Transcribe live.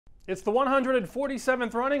It's the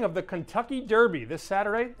 147th running of the Kentucky Derby this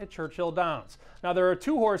Saturday at Churchill Downs. Now, there are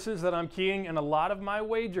two horses that I'm keying in a lot of my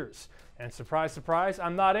wagers. And surprise, surprise,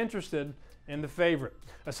 I'm not interested in the favorite.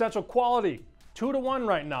 Essential Quality, 2-1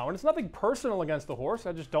 right now. And it's nothing personal against the horse.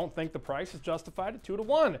 I just don't think the price is justified at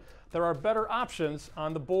 2-1. There are better options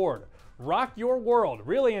on the board. Rock Your World,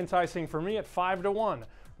 really enticing for me at 5-1.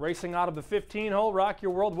 Racing out of the 15-hole, Rock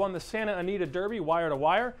Your World won the Santa Anita Derby wire to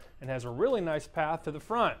wire and has a really nice path to the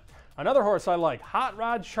front. Another horse I like, Hot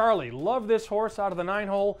Rod Charlie. Love this horse out of the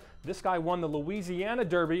 9-hole. This guy won the Louisiana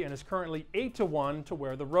Derby and is currently 8-1 to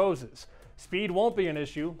wear the roses. Speed won't be an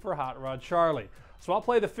issue for Hot Rod Charlie. So I'll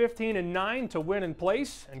play the 15 and 9 to win in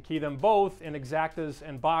place and key them both in exactas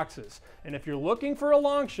and boxes. And if you're looking for a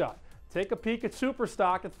long shot, take a peek at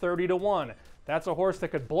Superstock at 30-1. That's a horse that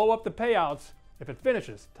could blow up the payouts if it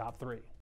finishes top 3.